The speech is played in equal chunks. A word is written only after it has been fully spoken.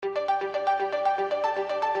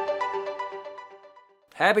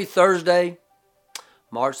Happy Thursday,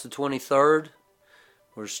 March the 23rd.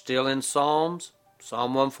 We're still in Psalms.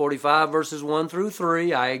 Psalm 145 verses 1 through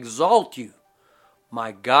 3. I exalt you,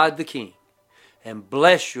 my God the King, and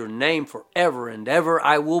bless your name forever and ever.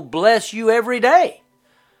 I will bless you every day.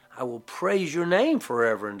 I will praise your name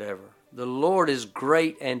forever and ever. The Lord is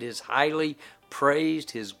great and is highly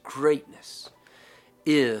praised. His greatness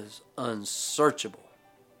is unsearchable.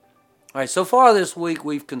 All right, so far this week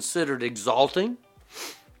we've considered exalting.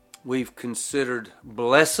 We've considered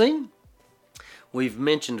blessing. We've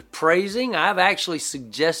mentioned praising. I've actually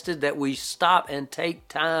suggested that we stop and take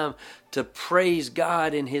time to praise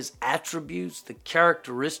God in His attributes, the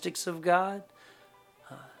characteristics of God.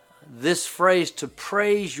 This phrase, to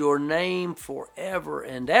praise your name forever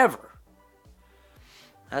and ever,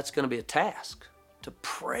 that's going to be a task. To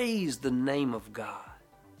praise the name of God.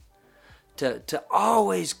 To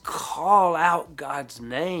always call out God's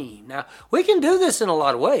name. Now, we can do this in a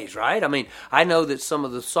lot of ways, right? I mean, I know that some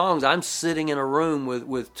of the songs, I'm sitting in a room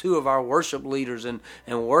with two of our worship leaders and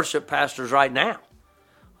worship pastors right now.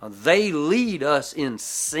 They lead us in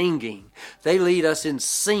singing. They lead us in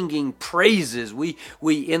singing praises. We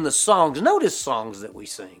in the songs, notice songs that we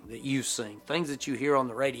sing, that you sing, things that you hear on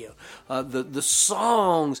the radio. The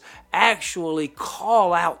songs actually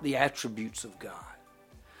call out the attributes of God.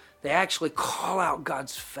 They actually call out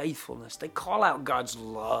God's faithfulness. They call out God's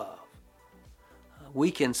love.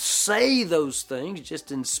 We can say those things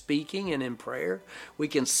just in speaking and in prayer. We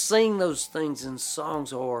can sing those things in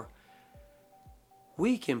songs, or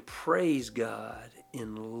we can praise God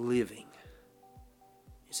in living.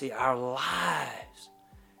 You see, our lives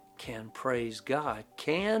can praise God.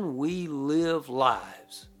 Can we live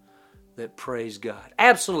lives that praise God?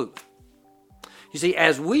 Absolutely. You see,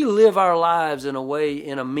 as we live our lives in a way,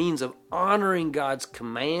 in a means of honoring God's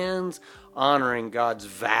commands, honoring God's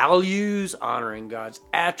values, honoring God's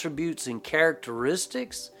attributes and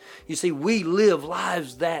characteristics, you see, we live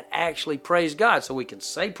lives that actually praise God. So we can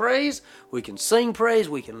say praise, we can sing praise,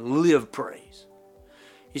 we can live praise.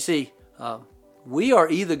 You see, we are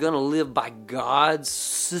either going to live by God's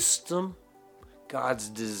system, God's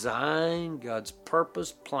design, God's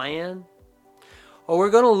purpose, plan, or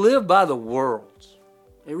we're going to live by the world's.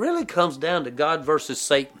 It really comes down to God versus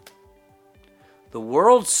Satan. The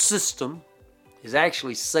world's system is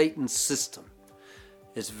actually Satan's system.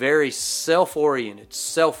 It's very self-oriented,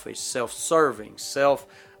 selfish, self-serving,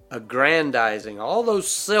 self-aggrandizing, all those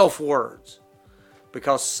self words.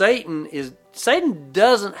 Because Satan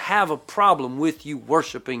doesn't have a problem with you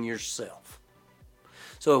worshiping yourself.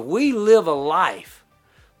 So if we live a life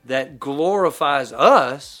that glorifies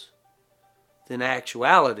us, in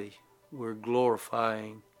actuality, we're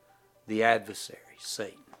glorifying the adversary,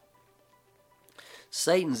 Satan.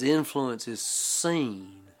 Satan's influence is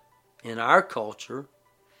seen in our culture,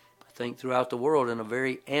 I think throughout the world, in a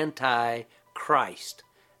very anti-Christ,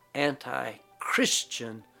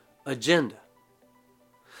 anti-Christian agenda.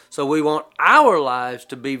 So we want our lives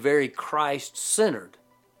to be very Christ-centered,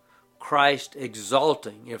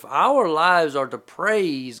 Christ-exalting. If our lives are to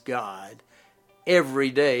praise God every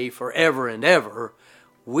day, forever and ever,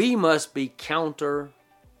 we must be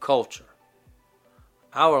counter-culture.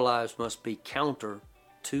 Our lives must be counter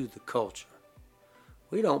to the culture.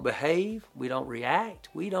 We don't behave, we don't react,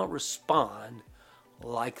 we don't respond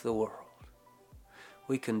like the world.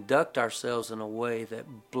 We conduct ourselves in a way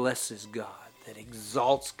that blesses God, that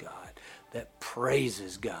exalts God, that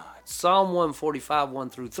praises God. Psalm 145, 1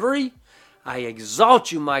 through 3, I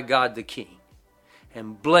exalt you, my God the King,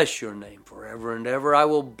 and bless your name forever and ever. I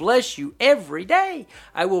will bless you every day.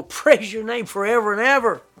 I will praise your name forever and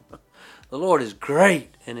ever. The Lord is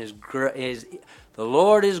great and the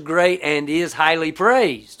Lord is great and is highly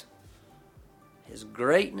praised. His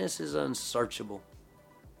greatness is unsearchable.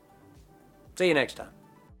 See you next time.